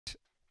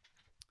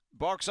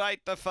Box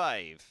 8, the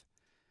fave.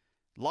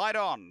 Light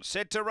on,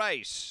 set to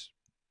race.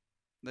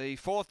 The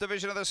 4th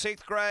division of the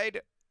 6th grade.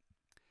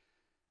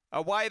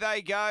 Away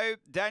they go.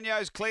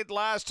 Daniel's Clint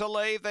last to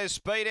leave. There's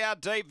speed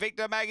out deep.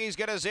 Victor Maggie's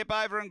going to zip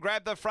over and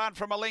grab the front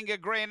from Alinga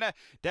Grin.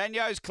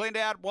 Daniel's Clint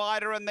out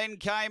wider and then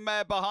came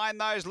behind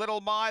those Little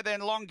Mai,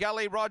 then Long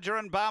Gully Roger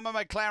and Barmer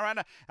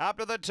McLaren. Up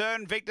to the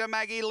turn, Victor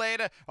Maggie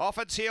led. Off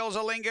its heels,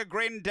 Alinga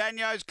Grin.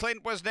 Daniel's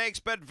Clint was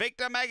next, but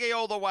Victor Maggie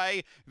all the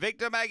way.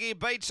 Victor Maggie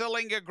beats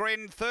Alinga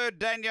Grin. 3rd,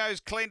 Daniel's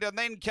Clint, and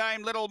then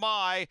came Little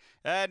Mai.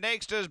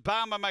 Next is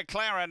Barmer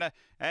McLaren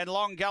and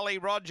Long Gully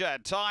Roger.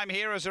 Time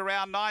here is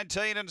around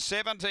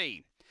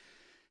 19:70.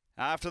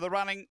 After the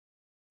running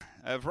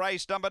of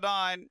race number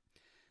 9,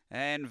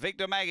 and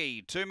Victor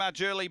Maggie, too much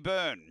early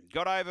burn,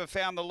 got over,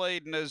 found the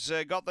lead and has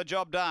got the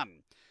job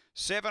done.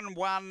 7,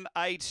 1,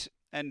 8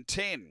 and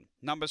 10.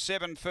 Number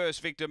 7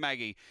 first, Victor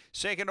Maggie.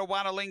 2nd to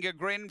 1, Alinga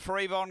Grin for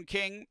Yvonne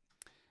King.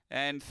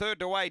 And 3rd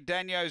to 8,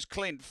 Daniel's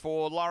Clint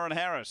for Lauren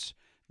Harris.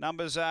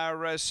 Numbers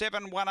are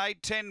 7, 1,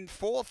 8, 10,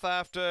 4th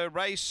after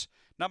race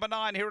number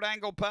 9 here at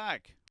Angle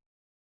Park.